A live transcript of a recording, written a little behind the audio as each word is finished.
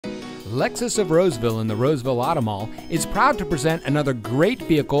Lexus of Roseville in the Roseville Automall is proud to present another great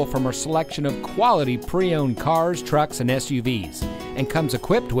vehicle from our selection of quality pre-owned cars, trucks, and SUVs, and comes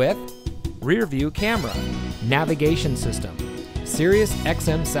equipped with rear view camera, navigation system, Sirius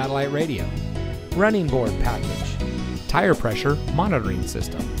XM satellite radio, running board package, tire pressure monitoring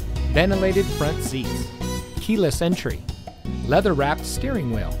system, ventilated front seats, keyless entry, leather wrapped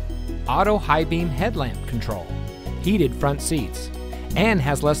steering wheel, auto high beam headlamp control, heated front seats, and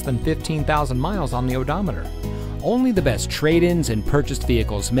has less than 15,000 miles on the odometer. Only the best trade-ins and purchased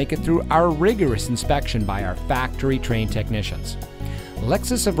vehicles make it through our rigorous inspection by our factory-trained technicians.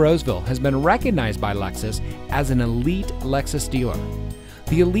 Lexus of Roseville has been recognized by Lexus as an elite Lexus dealer.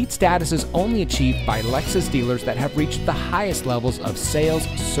 The elite status is only achieved by Lexus dealers that have reached the highest levels of sales,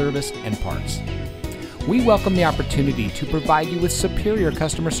 service, and parts. We welcome the opportunity to provide you with superior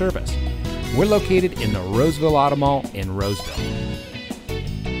customer service. We're located in the Roseville Automall in Roseville.